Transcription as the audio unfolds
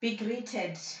Be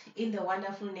greeted in the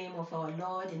wonderful name of our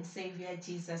Lord and Savior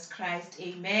Jesus Christ.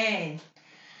 Amen.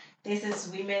 This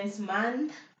is Women's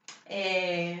Month.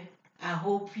 I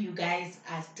hope you guys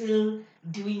are still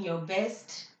doing your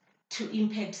best to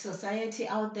impact society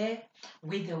out there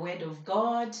with the Word of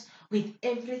God, with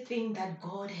everything that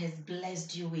God has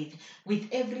blessed you with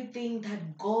everything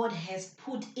that God has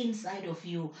put inside of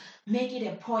you. Make it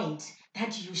a point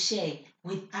that you share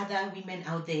with other women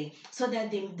out there so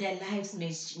that their lives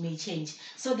may change,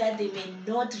 so that they may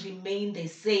not remain the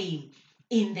same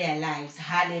in their lives.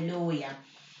 Hallelujah.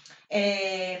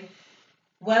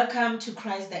 Welcome to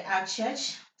Christ the Ark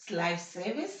Church live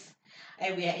service,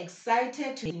 and we are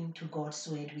excited to listen to God's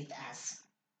word with us.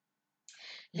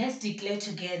 Let's declare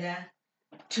together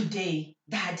today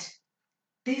that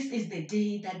this is the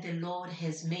day that the Lord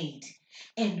has made,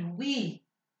 and we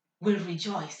will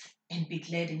rejoice and be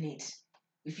glad in it.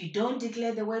 If you don't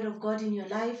declare the word of God in your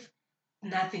life,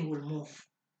 nothing will move.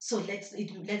 So let's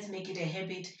make it a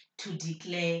habit to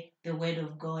declare the word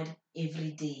of God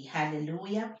every day.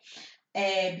 Hallelujah.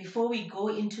 Before we go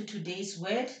into today's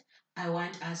word, I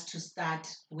want us to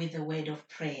start with a word of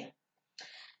prayer.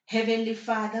 Heavenly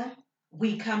Father,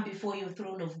 we come before your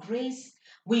throne of grace.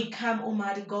 We come,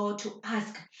 Almighty God, to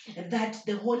ask that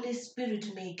the Holy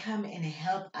Spirit may come and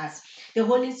help us. The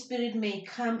Holy Spirit may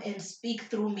come and speak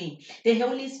through me. The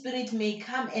Holy Spirit may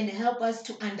come and help us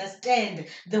to understand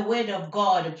the word of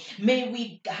God. May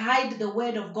we hide the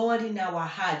word of God in our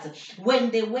hearts. When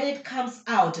the word comes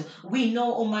out, we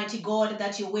know, Almighty God,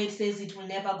 that your word says it will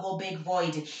never go back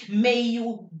void. May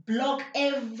you block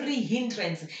every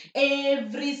hindrance,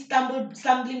 every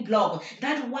stumbling block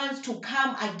that wants to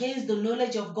come against the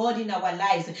knowledge of God in our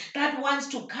lives, that wants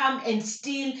to come and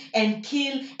steal and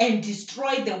kill and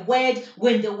destroy the word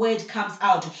when the word comes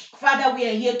out. Father, we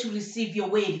are here to receive your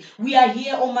word. We are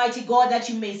here, Almighty God, that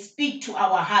you may speak to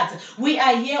our hearts. We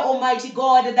are here, Almighty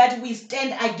God, that we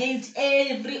stand against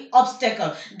every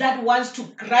obstacle that wants to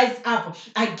rise up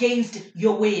against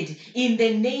your word. In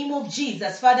the name of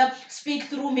Jesus, Father, speak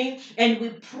through me, and we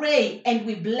pray and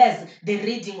we bless the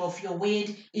reading of your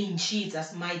word in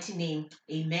Jesus' mighty name.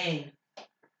 Amen.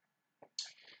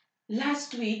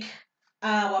 Last week,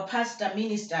 our pastor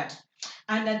ministered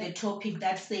under the topic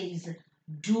that says,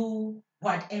 do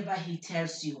whatever he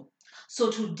tells you.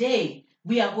 So today,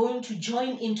 we are going to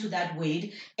join into that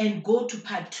word and go to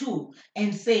part 2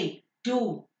 and say,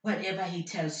 do whatever he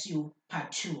tells you,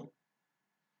 part 2.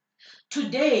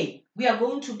 Today, we are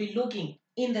going to be looking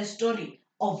in the story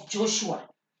of Joshua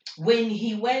when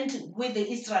he went with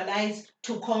the Israelites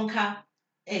to conquer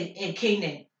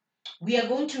Canaan. We are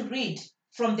going to read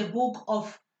from the book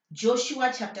of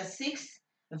Joshua chapter 6,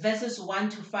 verses 1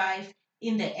 to 5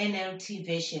 in the NLT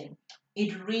version.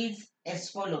 It reads as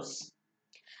follows.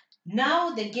 Now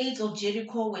the gates of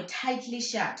Jericho were tightly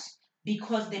shut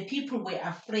because the people were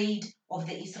afraid of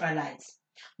the Israelites.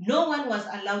 No one was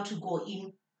allowed to go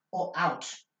in or out.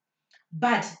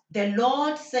 But the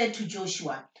Lord said to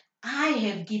Joshua, I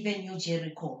have given you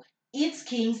Jericho, its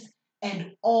kings,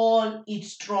 and all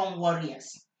its strong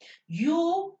warriors.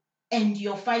 You and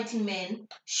your fighting men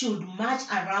should march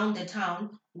around the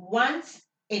town once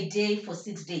a day for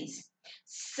 6 days.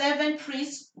 7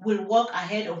 priests will walk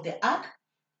ahead of the ark,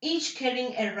 each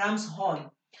carrying a ram's horn.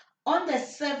 On the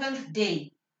 7th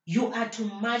day, you are to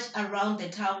march around the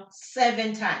town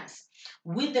 7 times,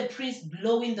 with the priests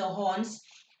blowing the horns.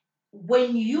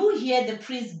 When you hear the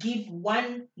priest give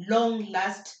one long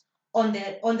blast on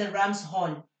the ram's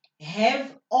horn,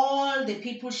 have all the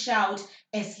people shout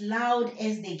as loud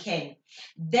as they can.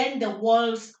 Then the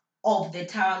walls of the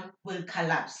town will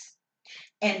collapse,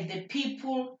 and the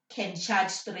people can charge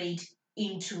straight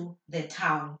into the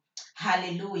town.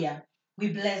 Hallelujah. We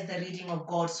bless the reading of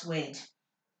God's word.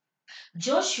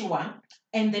 Joshua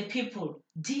and the people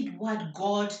did what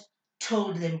God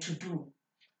told them to do,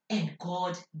 and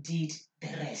God did the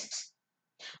rest.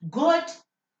 God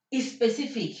is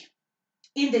specific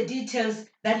in the details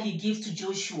that he gives to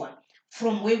Joshua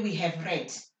from where we have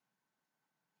read.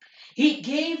 He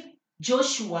gave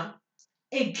Joshua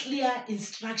a clear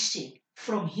instruction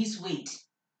from his word.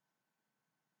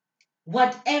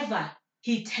 Whatever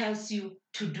he tells you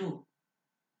to do,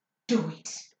 do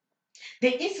it.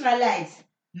 The Israelites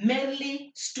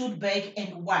merely stood back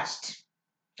and watched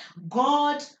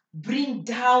God bring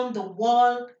down the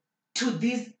wall to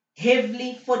this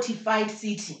heavily fortified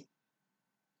city.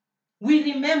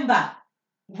 We remember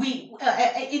in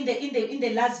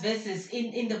the last verses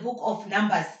in the book of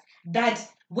Numbers that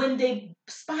when the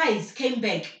spies came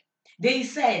back, they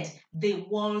said the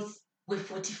walls were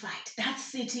fortified. That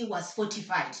city was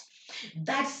fortified.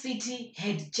 That city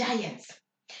had giants.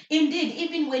 Indeed,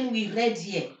 even when we read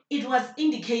here, it was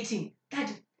indicating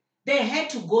that they had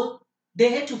to go, they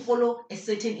had to follow a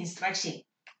certain instruction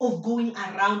of going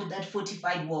around that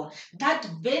fortified wall. That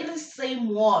very same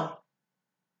wall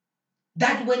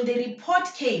that when the report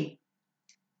came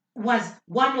was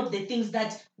one of the things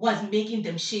that was making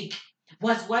them shake,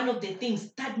 was one of the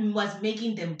things that was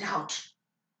making them doubt.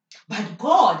 But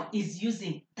God is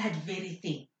using that very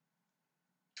thing.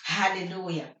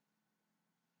 Hallelujah.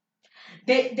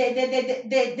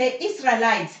 The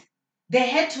Israelites, they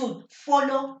had to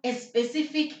follow a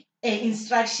specific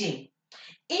instruction.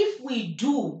 If we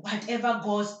do whatever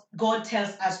God tells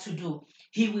us to do,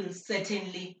 He will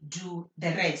certainly do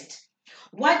the rest.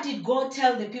 What did God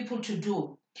tell the people to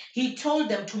do? He told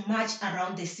them to march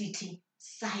around the city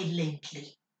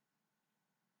silently.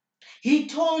 He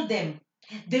told them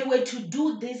they were to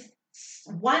do this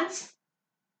once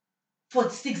for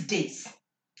 6 days.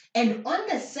 And on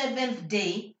the 7th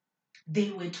day, they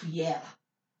were to yell.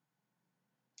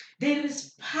 There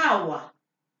is power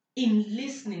in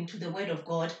listening to the word of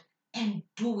God and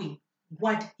doing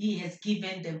what He has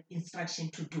given them instruction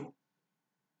to do.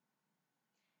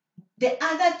 The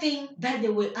other thing that they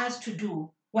were asked to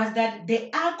do was that the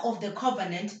Ark of the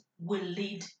Covenant will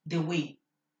lead the way.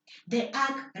 The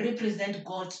Ark represents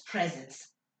God's presence,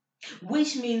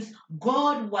 which means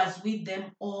God was with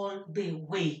them all the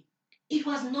way. It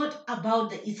was not about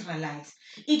the Israelites.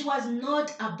 It was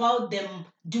not about them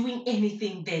doing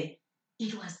anything there.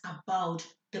 It was about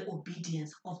the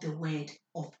obedience of the word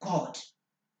of God.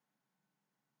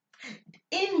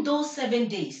 In those 7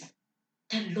 days,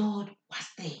 the Lord was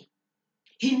there.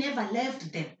 He never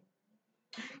left them.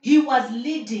 He was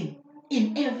leading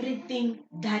in everything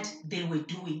that they were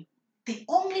doing. The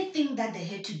only thing that they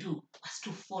had to do was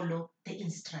to follow the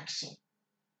instruction.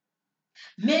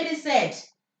 Mary said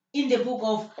in the book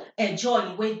of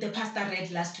John, where the pastor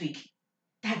read last week,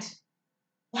 that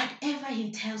whatever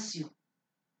he tells you,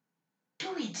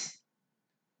 do it.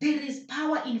 There is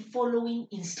power in following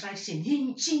instruction.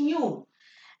 She knew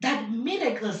that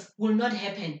miracles will not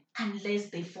happen unless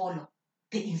they follow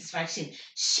the instruction.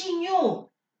 She knew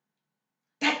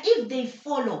that if they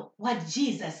follow what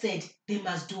Jesus said they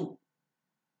must do,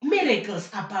 miracles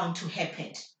are bound to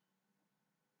happen.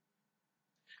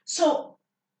 So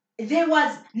there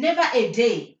was never a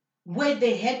day where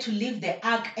they had to leave the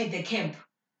ark at the camp.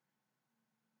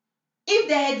 If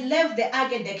they had left the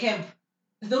ark at the camp,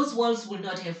 those walls would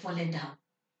not have fallen down.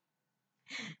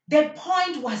 The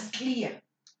point was clear.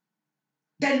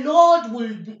 The Lord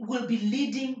will be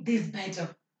leading this battle.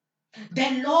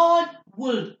 The Lord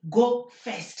will go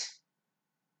first.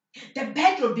 The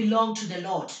battle belonged to the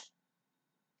Lord.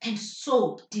 And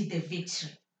so did the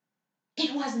victory.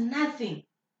 It was nothing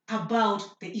about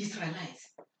the Israelites.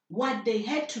 What they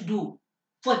had to do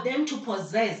for them to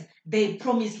possess the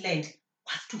promised land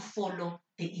was to follow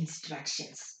the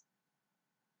instructions.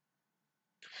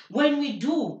 When we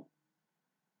do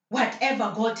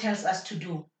whatever God tells us to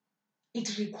do,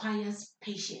 it requires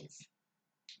patience.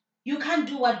 You can't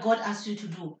do what God asks you to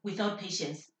do without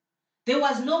patience. There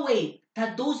was no way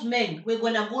that those men were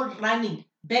going to go running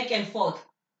back and forth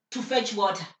to fetch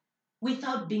water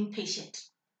without being patient.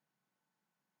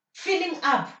 Filling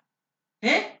up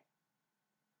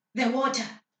the water,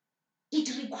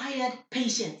 it required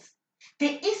patience.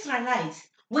 The Israelites,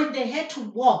 when they had to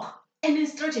walk, an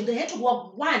instruction, they had to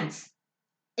walk once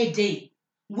a day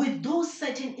with those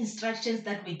certain instructions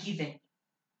that were given.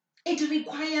 It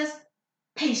requires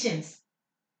patience.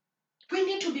 We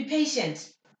need to be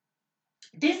patient.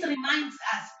 This reminds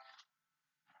us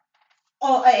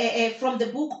from the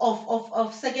book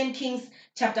of 2 Kings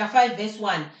chapter 5 verse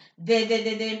 1,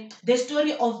 the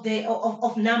story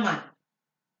of Naaman.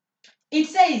 It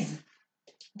says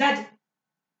that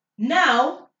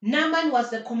now Naaman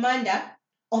was the commander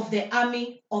of the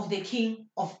army of the king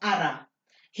of Aram.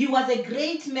 He was a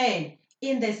great man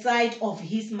in the sight of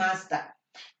his master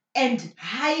and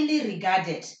highly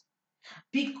regarded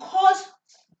because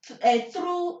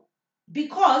through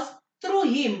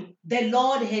him the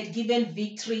Lord had given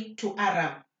victory to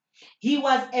Aram. He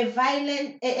was a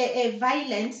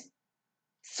violent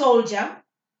soldier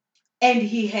and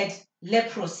he had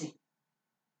leprosy.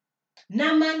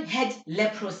 Naaman had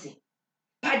leprosy,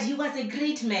 but he was a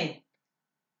great man.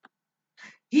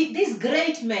 This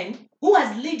great man who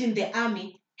was leading the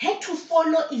army had to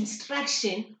follow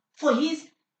instruction for his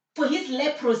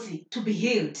leprosy to be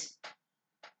healed.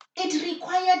 It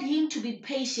required him to be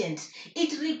patient.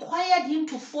 It required him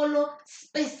to follow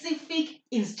specific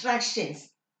instructions.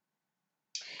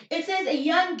 It says a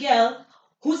young girl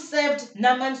who served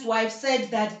Naaman's wife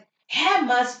said that her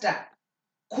master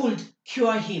could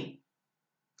cure him.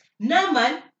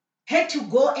 Naaman had to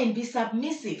go and be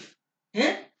submissive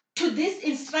to this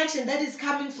instruction that is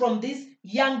coming from this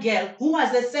young girl who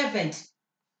was a servant.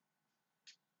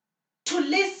 To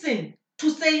listen,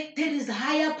 to say there is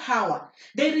higher power.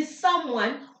 There is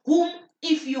someone whom,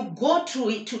 if you go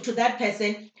to that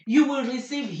person, you will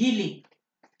receive healing.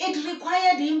 It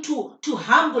required him to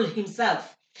humble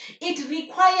himself. It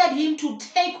required him to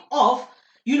take off,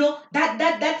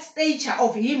 that stature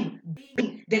of him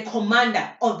being the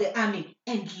commander of the army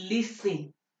and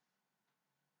listen.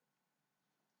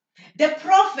 The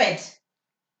prophet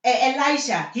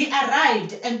Elisha, he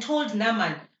arrived and told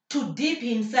Naaman to dip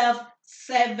himself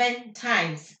 7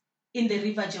 times in the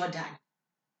river Jordan.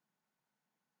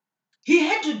 He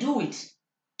had to do it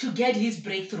to get his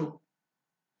breakthrough.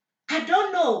 I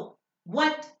don't know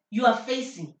what you are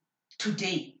facing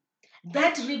today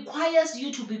that requires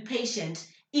you to be patient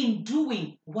in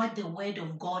doing what the word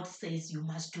of God says you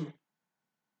must do.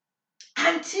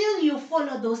 Until you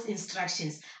follow those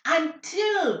instructions,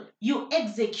 until you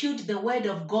execute the word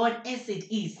of God as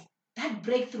it is, that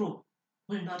breakthrough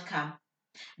will not come.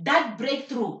 That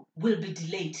breakthrough will be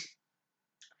delayed.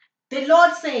 The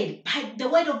Lord said, the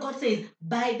word of God says,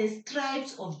 by the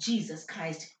stripes of Jesus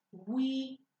Christ,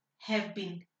 we have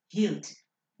been healed.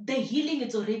 The healing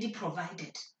is already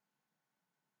provided.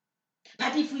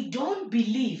 But if we don't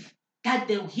believe that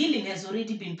the healing has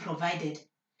already been provided,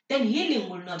 then healing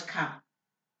will not come.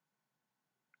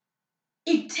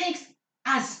 It takes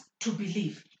us to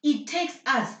believe. It takes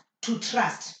us to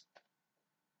trust.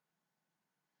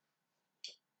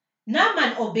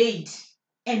 Naaman obeyed,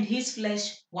 and his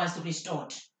flesh was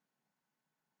restored.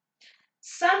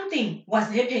 Something was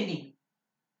happening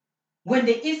when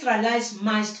the Israelites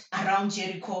marched around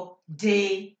Jericho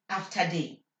day after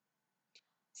day.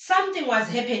 Something was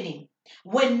happening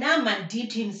when Naaman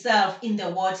dipped himself in the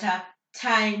water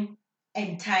time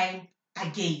and time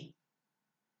again.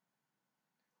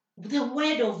 The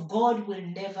word of God will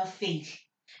never fail.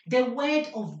 The word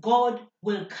of God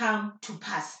will come to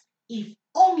pass if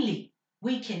only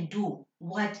we can do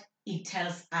what it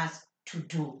tells us to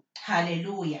do.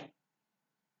 Hallelujah.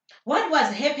 What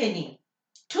was happening?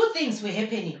 2 things were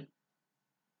happening.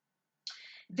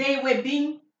 They were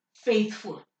being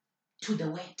faithful to the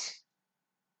word.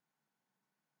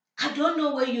 I don't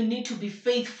know where you need to be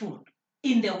faithful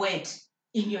in the word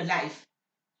in your life.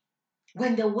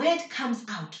 When the word comes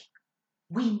out,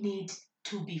 we need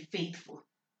to be faithful.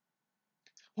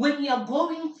 When you are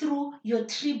going through your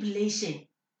tribulation,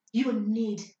 you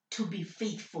need to be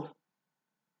faithful.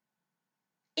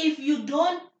 If you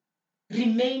don't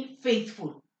remain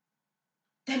faithful,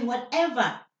 then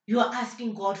whatever you are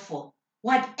asking God for,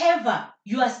 whatever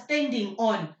you are standing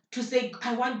on to say,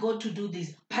 I want God to do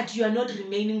this, but you are not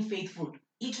remaining faithful,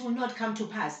 it will not come to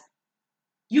pass.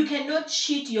 You cannot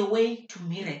cheat your way to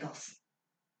miracles.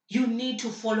 You need to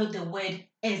follow the word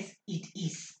as it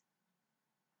is.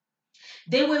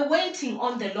 They were waiting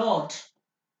on the Lord.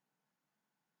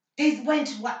 They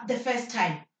went the first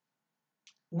time,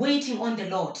 waiting on the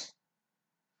Lord.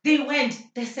 They went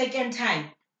the second time,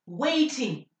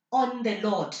 waiting on the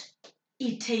Lord.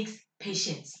 It takes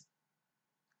patience.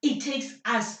 It takes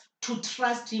us to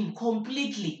trust Him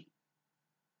completely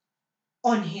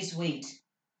on His word.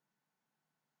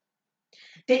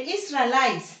 The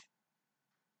Israelites,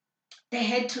 they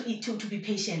had to be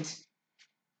patient.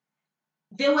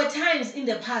 There were times in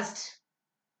the past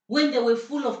when they were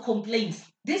full of complaints.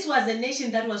 This was a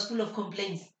nation that was full of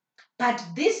complaints. But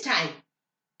this time,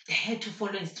 they had to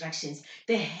follow instructions.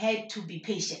 They had to be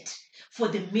patient for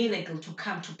the miracle to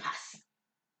come to pass.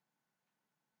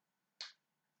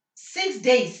 6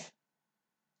 days,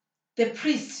 the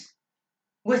priests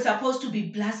were supposed to be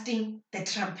blasting the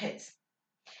trumpets.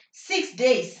 6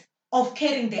 days of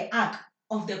carrying the ark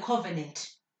of the covenant,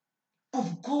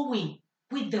 of going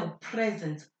with the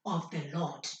presence of the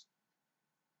Lord.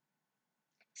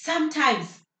 Sometimes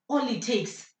all it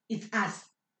takes is us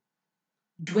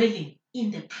dwelling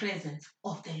in the presence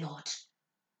of the Lord.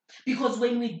 Because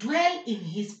when we dwell in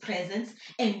His presence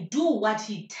and do what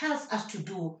He tells us to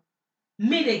do,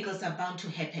 miracles are bound to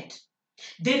happen.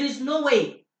 There is no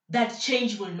way that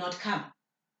change will not come.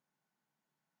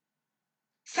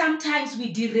 Sometimes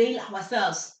we derail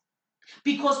ourselves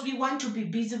because we want to be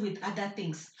busy with other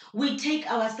things. We take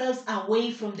ourselves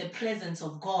away from the presence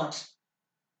of God,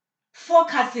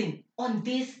 focusing on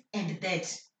this and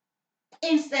that,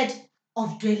 instead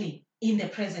of dwelling in the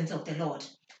presence of the Lord.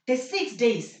 The 6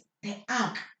 days, the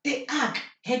ark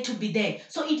had to be there.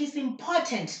 So it is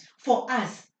important for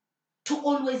us to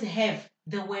always have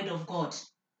the word of God,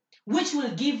 which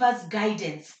will give us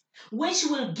guidance, which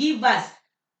will give us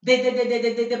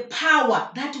the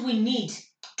power that we need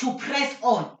to press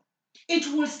on. It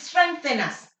will strengthen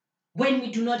us when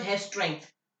we do not have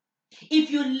strength.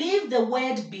 If you leave the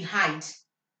word behind,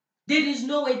 there is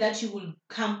no way that you will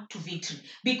come to victory,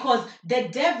 because the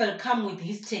devil comes with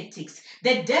his tactics.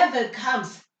 The devil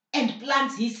comes and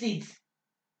plants his seeds.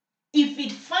 If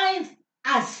it finds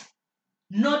us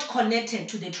not connected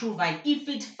to the true vine, if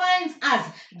it finds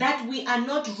us that we are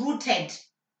not rooted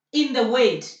in the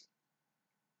word,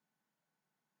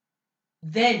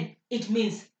 then it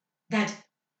means that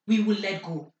we will let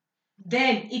go.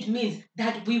 Then it means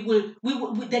that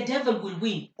the devil will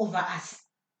win over us.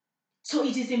 So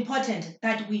it is important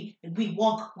that we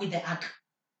walk with the ark.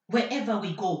 Wherever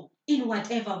we go, in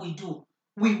whatever we do,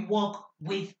 we walk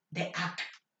with the ark.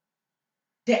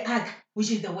 The ark,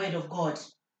 which is the word of God.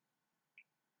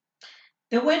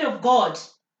 The word of God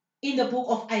in the book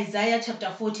of Isaiah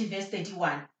chapter 40 verse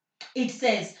 31, it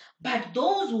says, "But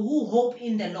those who hope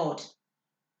in the Lord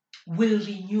will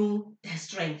renew their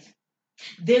strength.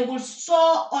 They will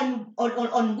soar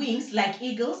on wings like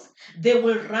eagles. They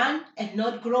will run and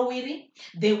not grow weary.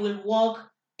 They will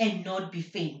walk and not be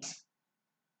faint."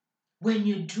 When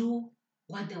you do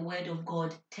what the word of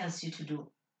God tells you to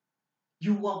do,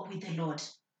 you walk with the Lord.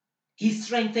 He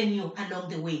strengthens you along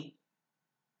the way.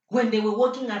 When they were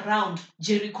walking around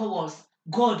Jericho walls,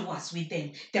 God was with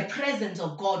them. The presence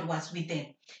of God was with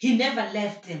them. He never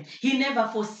left them. He never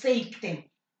forsake them.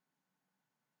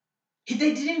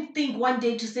 They didn't think one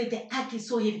day to say the ark is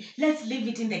so heavy, let's leave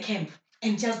it in the camp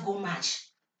and just go march.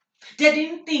 They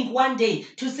didn't think one day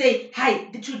to say, hi,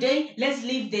 today let's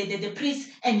leave the priests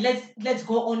and let's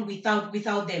go on without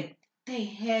them. They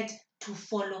had to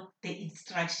follow the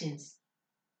instructions.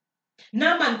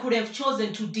 Naaman could have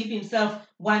chosen to dip himself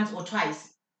once or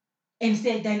twice and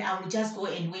said, then I will just go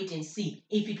and wait and see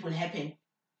if it will happen.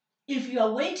 If you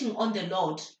are waiting on the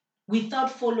Lord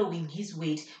without following his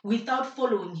word, without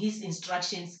following his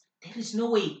instructions, there is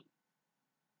no way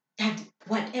that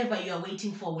whatever you are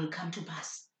waiting for will come to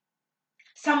pass.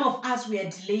 Some of us, we are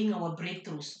delaying our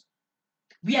breakthroughs.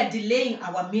 We are delaying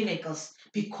our miracles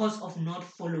because of not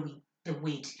following the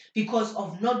word, because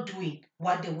of not doing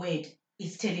what the word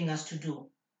is telling us to do.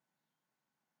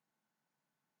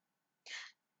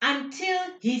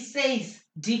 Until he says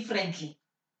differently,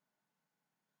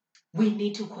 we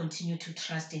need to continue to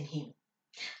trust in him.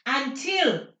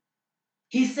 Until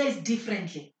he says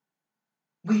differently,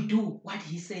 we do what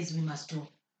he says we must do.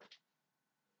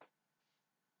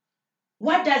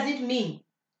 What does it mean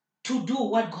to do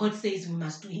what God says we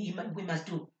must do? We must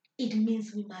do. It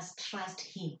means we must trust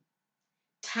him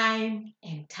time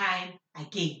and time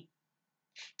again.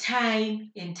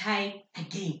 Time and time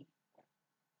again.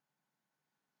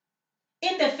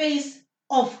 In the face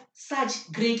of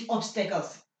such great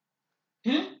obstacles,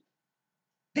 in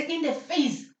the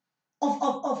face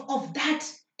of that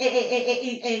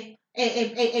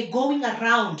going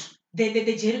around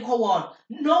the Jericho wall,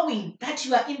 knowing that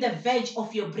you are in the verge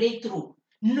of your breakthrough,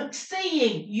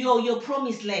 saying your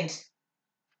promised land,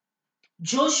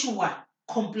 Joshua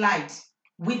complied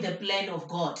with the plan of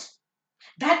God.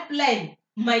 That plan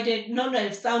might not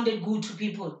have sounded good to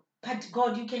people, but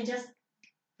God, you can just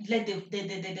let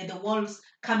the walls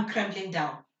come crumbling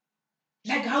down,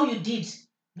 like how you did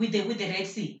with the Red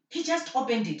Sea. He just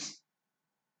opened it.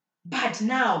 But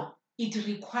now it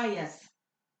requires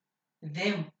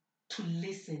them to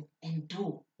listen and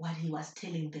do what he was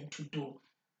telling them to do.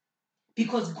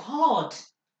 Because God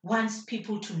wants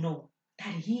people to know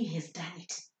that he has done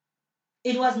it.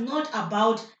 It was not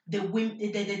about the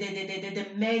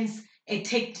men's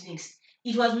techniques.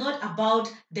 It was not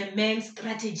about the men's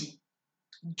strategy.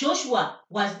 Joshua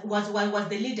was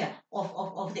the leader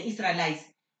of the Israelites.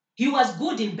 He was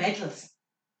good in battles.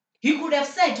 He could have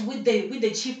sat with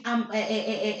the chief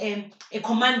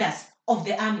commanders of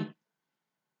the army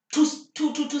to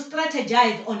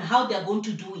strategize on how they're going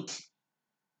to do it.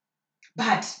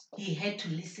 But he had to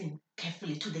listen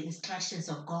carefully to the instructions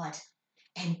of God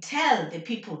and tell the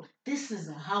people, this is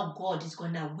how God is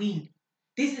going to win.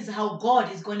 This is how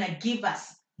God is going to give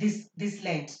us this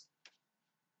land,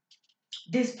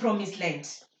 this promised land.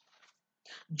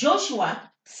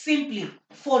 Joshua simply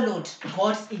followed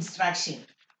God's instruction,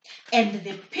 and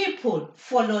the people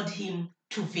followed him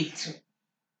to victory.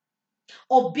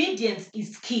 Obedience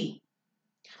is key.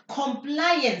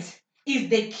 Compliance is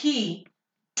the key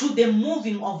to the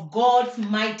moving of God's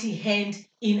mighty hand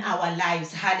in our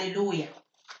lives. Hallelujah.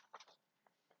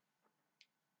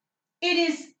 It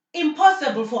is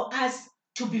impossible for us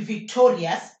to be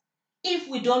victorious if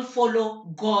we don't follow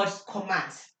God's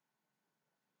commands.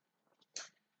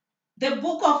 The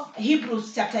book of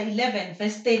Hebrews chapter 11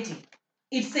 verse 30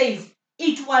 it says,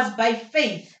 it was by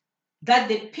faith that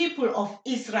the people of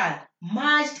Israel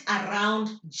marched around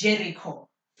Jericho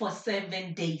for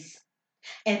 7 days,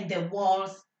 and the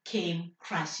walls came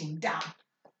crashing down.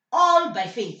 All by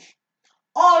faith,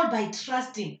 all by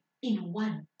trusting in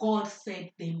what God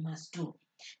said they must do.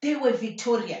 They were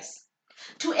victorious.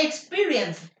 To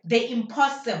experience the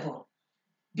impossible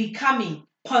becoming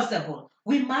possible,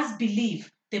 we must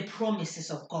believe the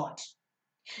promises of God.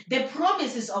 The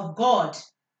promises of God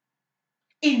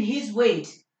in His word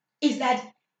is that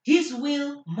His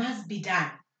will must be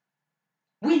done.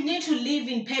 We need to live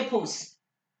in purpose.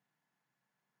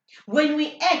 When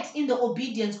we act in the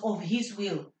obedience of His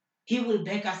will, He will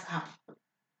back us up.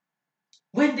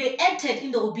 When they acted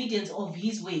in the obedience of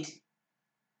His word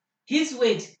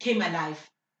came alive.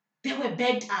 They were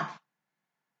backed up.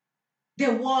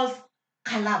 The walls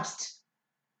collapsed.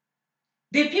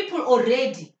 The people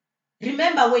already,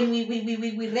 remember when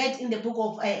we read in the book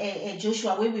of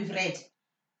Joshua, where we've read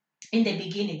in the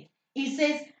beginning, it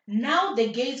says, now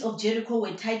the gates of Jericho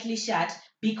were tightly shut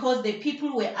because the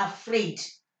people were afraid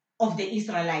of the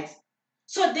Israelites.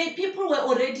 So the people were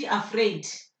already afraid.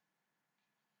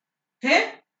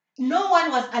 No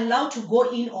one was allowed to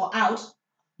go in or out,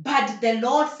 but the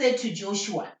Lord said to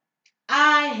Joshua,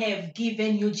 I have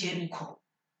given you Jericho.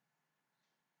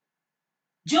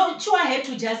 Joshua had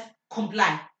to just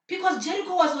comply because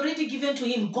Jericho was already given to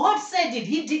him. God said it.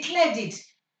 He declared it.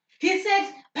 He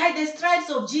said, by the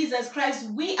stripes of Jesus Christ,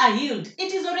 we are healed.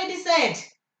 It is already said.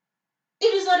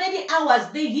 It is already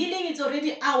ours. The healing is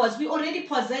already ours. We already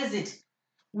possess it.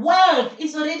 Wealth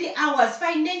is already ours.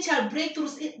 Financial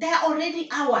breakthroughs, they are already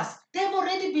ours. They have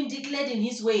already been declared in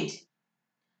His word.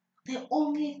 The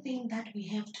only thing that we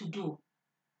have to do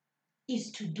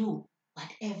is to do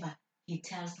whatever He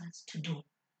tells us to do.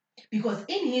 Because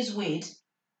in His word,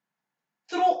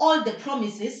 through all the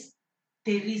promises,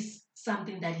 there is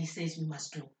something that He says we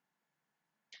must do.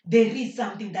 There is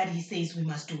something that He says we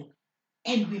must do,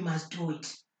 and we must do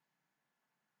it.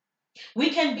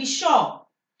 We can be sure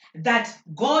that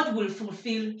God will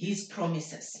fulfill His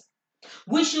promises.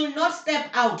 We should not step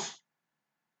out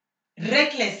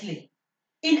recklessly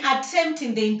in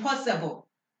attempting the impossible,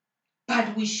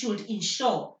 but we should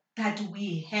ensure that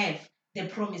we have the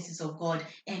promises of God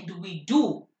and we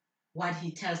do what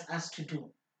He tells us to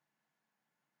do.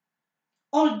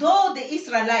 Although the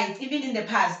Israelites, even in the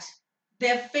past,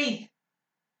 their faith,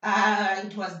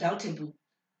 it was doubtable.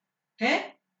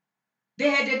 They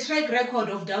had a track record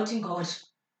of doubting God.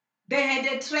 They had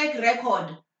a track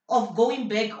record of going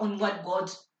back on what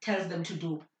God tells them to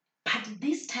do. But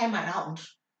this time around,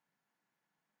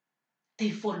 they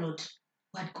followed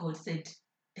what God said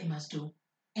they must do,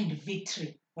 and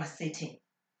victory was certain.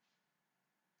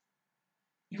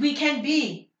 We can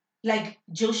be like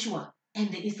Joshua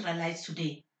and the Israelites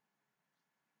today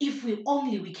if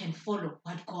we can follow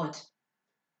what God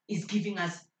is giving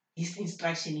us, His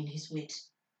instruction in His word.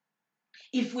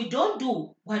 If we don't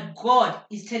do what God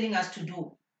is telling us to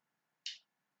do,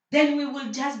 then we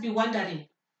will just be wondering.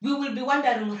 We will be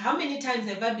wondering, how many times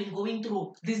have I been going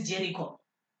through this Jericho?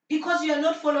 Because you are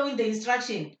not following the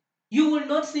instruction, you will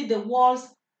not see the walls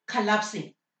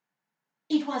collapsing.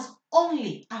 It was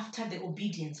only after the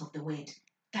obedience of the word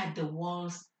that the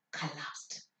walls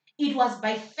collapsed. It was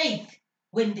by faith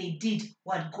when they did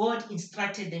what God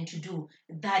instructed them to do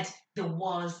that the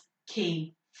walls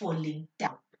came falling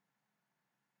down.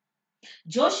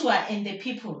 Joshua and the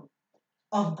people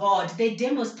of God, they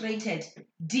demonstrated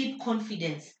deep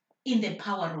confidence in the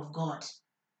power of God.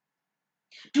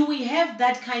 Do we have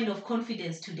that kind of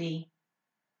confidence today?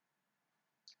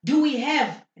 Do we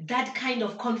have that kind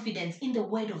of confidence in the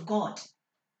word of God?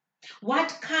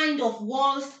 What kind of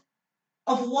walls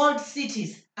of walled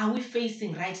cities are we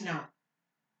facing right now?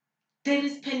 There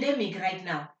is pandemic right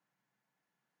now.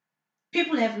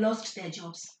 People have lost their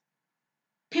jobs.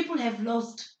 People have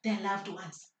lost their loved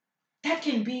ones. That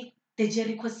can be the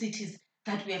Jericho cities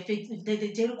that we are facing,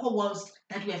 the Jericho walls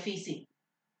that we are facing.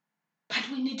 But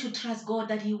we need to trust God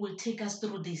that He will take us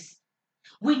through this.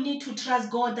 We need to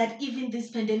trust God that even this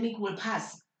pandemic will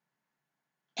pass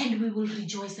and we will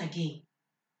rejoice again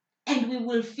and we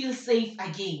will feel safe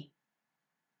again.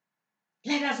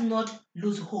 Let us not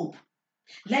lose hope.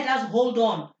 Let us hold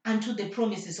on unto the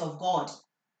promises of God.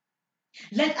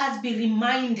 Let us be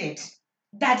reminded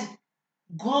that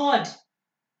God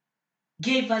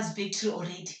gave us victory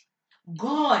already.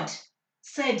 God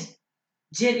said,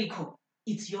 Jericho,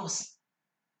 it's yours.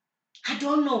 I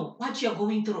don't know what you're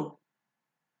going through,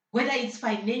 whether it's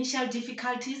financial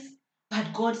difficulties,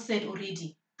 but God said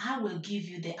already, I will give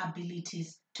you the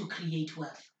abilities to create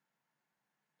wealth.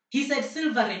 He said,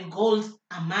 silver and gold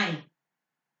are mine,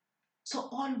 So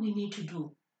all we need to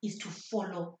do is to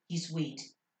follow his word.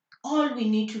 All we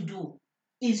need to do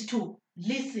is to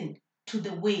listen to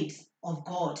the ways of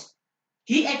God.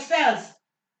 He excels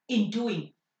in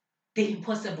doing the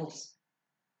impossibles.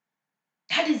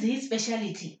 That is his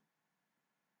specialty.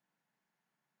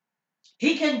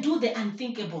 He can do the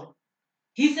unthinkable.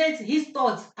 He says his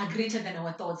thoughts are greater than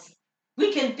our thoughts.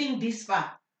 We can think this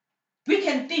far. We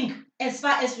can think as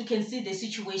far as we can see the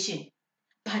situation.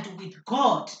 But with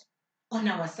God on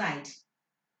our side,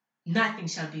 nothing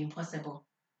shall be impossible.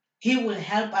 He will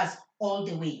help us all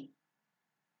the way.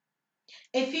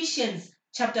 Ephesians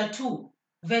chapter 2,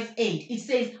 verse 8, it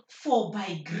says, "For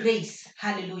by grace,"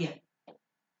 hallelujah,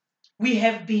 "we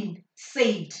have been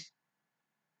saved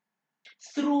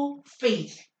through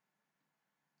faith,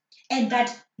 and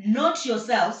that not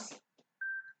yourselves,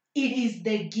 it is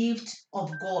the gift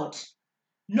of God,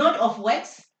 not of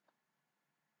works,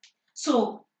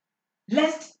 so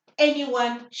lest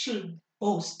anyone should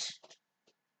boast."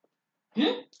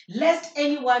 Lest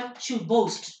anyone should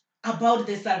boast about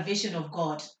the salvation of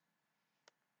God.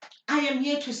 I am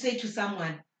here to say to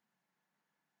someone,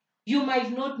 you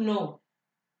might not know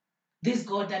this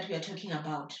God that we are talking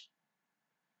about.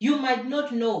 You might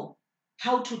not know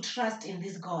how to trust in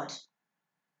this God,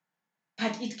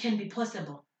 but it can be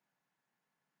possible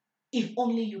if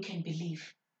only you can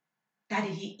believe that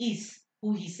he is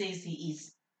who he says he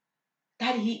is,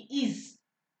 that he is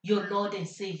your Lord and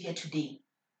Savior today.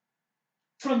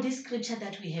 From this scripture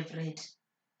that we have read,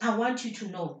 I want you to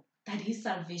know that his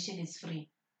salvation is free.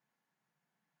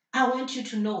 I want you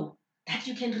to know that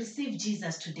you can receive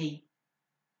Jesus today.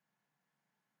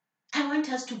 I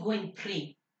want us to go and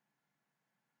pray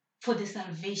for the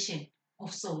salvation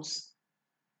of souls.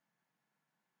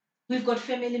 We've got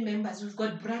family members, we've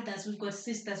got brothers, we've got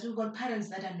sisters, we've got parents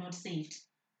that are not saved.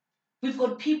 We've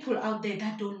got people out there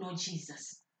that don't know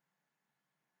Jesus.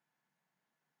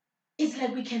 It's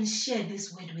like we can share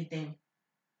this word with them.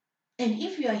 And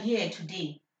if you are here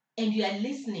today and you are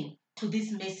listening to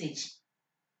this message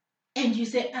and you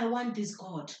say, I want this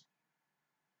God,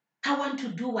 I want to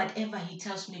do whatever he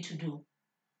tells me to do,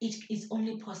 it is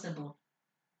only possible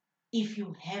if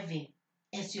you have him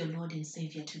as your Lord and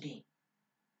Savior today.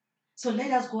 So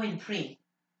let us go and pray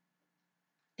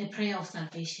the prayer of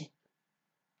salvation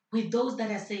with those that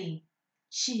are saying,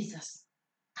 Jesus,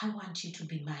 I want you to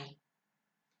be mine.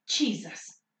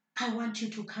 Jesus, I want you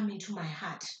to come into my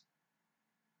heart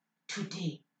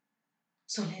today.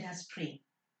 So let us pray.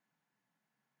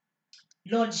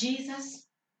 Lord Jesus,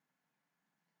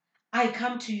 I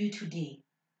come to you today.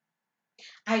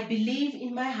 I believe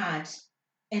in my heart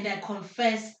and I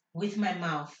confess with my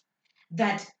mouth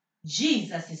that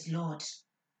Jesus is Lord.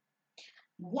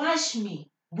 Wash me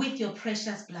with your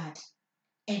precious blood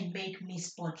and make me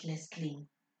spotless clean.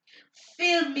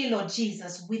 Fill me, Lord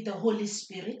Jesus, with the Holy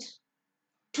Spirit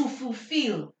to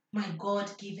fulfill my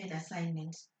God-given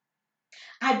assignment.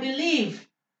 I believe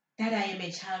that I am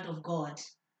a child of God.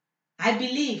 I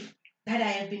believe that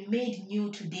I have been made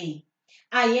new today.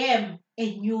 I am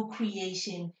a new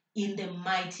creation in the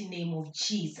mighty name of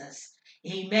Jesus.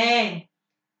 Amen.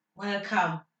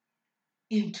 Welcome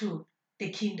into the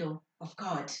kingdom of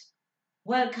God.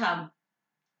 Welcome,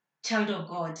 child of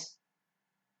God.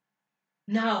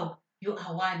 Now you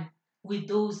are one with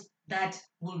those that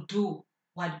will do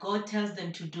what God tells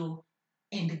them to do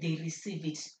and they receive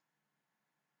it.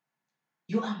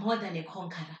 You are more than a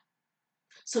conqueror.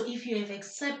 So if you have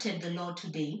accepted the Lord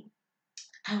today,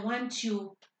 I want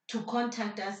you to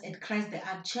contact us at Christ the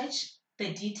Ark Church.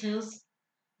 The details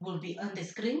will be on the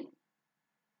screen.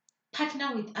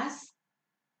 Partner with us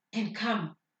and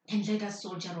come and let us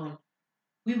soldier on.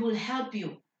 We will help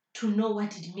you to know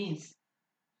what it means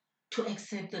to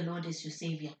accept the Lord as your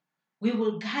Savior. We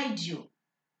will guide you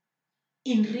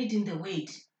in reading the Word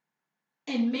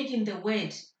and making the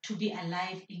Word to be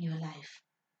alive in your life.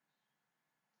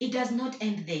 It does not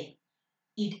end there.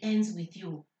 It ends with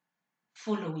you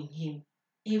following him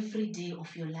every day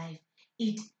of your life.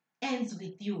 It ends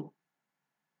with you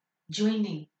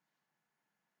joining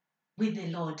with the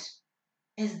Lord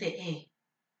as the heir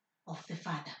of the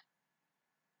Father.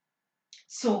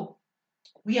 So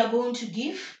we are going to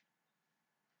give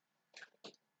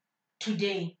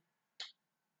today.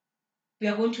 We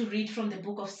are going to read from the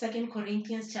book of 2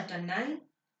 Corinthians chapter 9,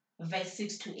 verse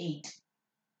 6 to 8.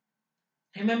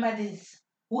 Remember this,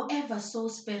 whoever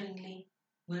sows sparingly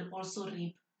will also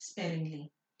reap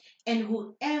sparingly. And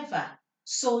whoever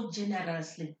sows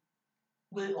generously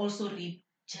will also reap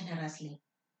generously.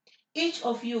 Each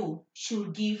of you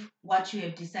should give what you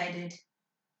have decided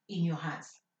in your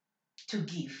hearts to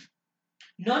give,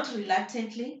 not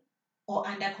reluctantly or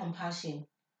under compulsion,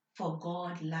 for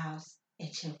God loves a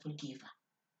cheerful giver.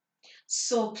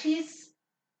 So please,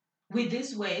 with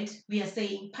this word, we are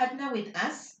saying partner with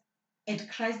us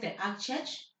at Christ the Ark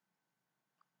Church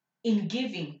in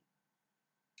giving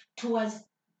towards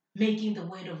making the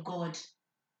word of God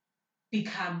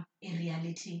become a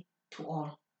reality to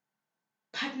all.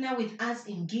 Partner with us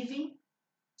in giving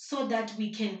so that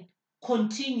we can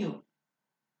continue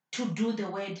to do the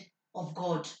word of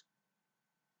God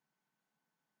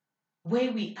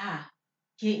where we are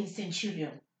here in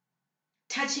Centurion,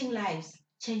 touching lives,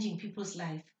 changing people's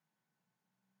life.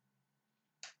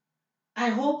 I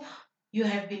hope you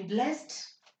have been blessed,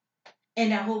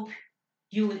 and I hope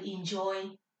you will enjoy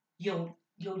your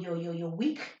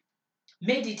week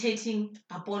meditating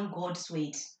upon God's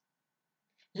word.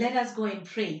 Let us go and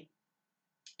pray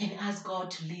and ask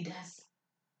God to lead us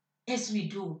as we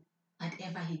do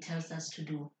whatever He tells us to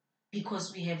do,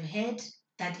 because we have heard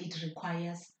that it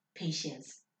requires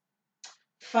patience.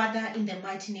 Father, in the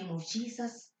mighty name of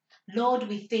Jesus, Lord,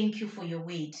 we thank you for your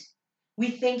word. We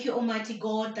thank you, Almighty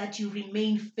God, that you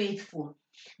remain faithful.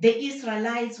 The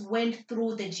Israelites went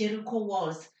through the Jericho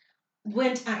walls,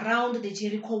 went around the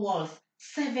Jericho walls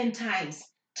 7 times,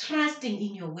 trusting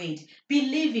in your word,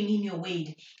 believing in your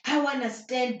word. I want to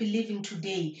stand believing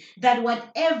today that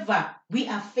whatever we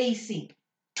are facing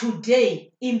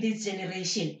today in this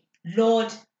generation,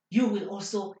 Lord, you will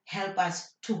also help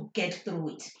us to get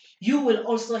through it. You will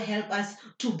also help us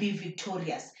to be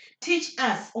victorious. Teach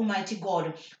us, Almighty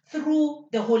God, through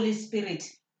the Holy Spirit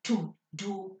to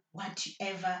do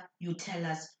whatever you tell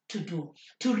us to do,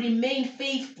 to remain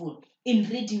faithful in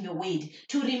reading your word,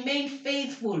 to remain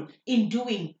faithful in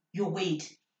doing your word.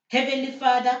 Heavenly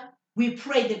Father, we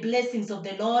pray the blessings of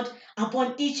the Lord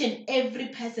upon each and every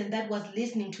person that was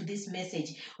listening to this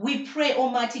message. We pray,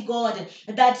 Almighty God,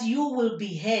 that you will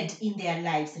be heard in their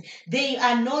lives. They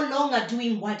are no longer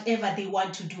doing whatever they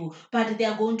want to do, but they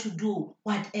are going to do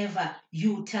whatever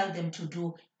you tell them to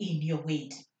do in your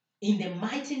word. In the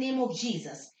mighty name of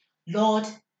Jesus, Lord,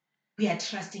 we are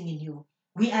trusting in you.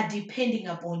 We are depending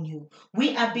upon you.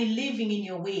 We are believing in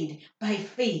your word. By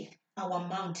faith, our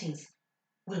mountains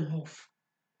will move.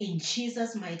 In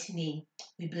Jesus' mighty name,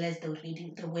 we bless the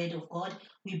reading, the word of God.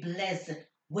 We bless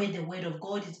where the word of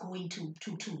God is going to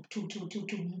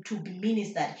be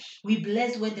ministered. We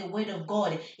bless where the word of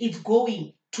God is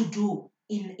going to do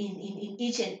in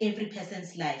each and every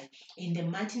person's life. In the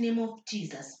mighty name of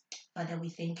Jesus, Father, we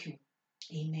thank you.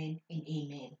 Amen and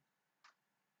amen.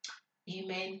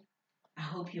 Amen. I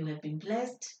hope you have been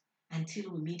blessed.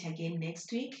 Until we meet again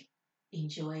next week,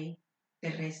 enjoy the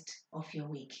rest of your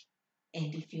week.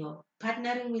 And if you're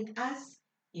partnering with us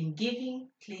in giving,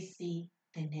 please see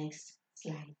the next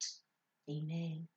slide. Amen.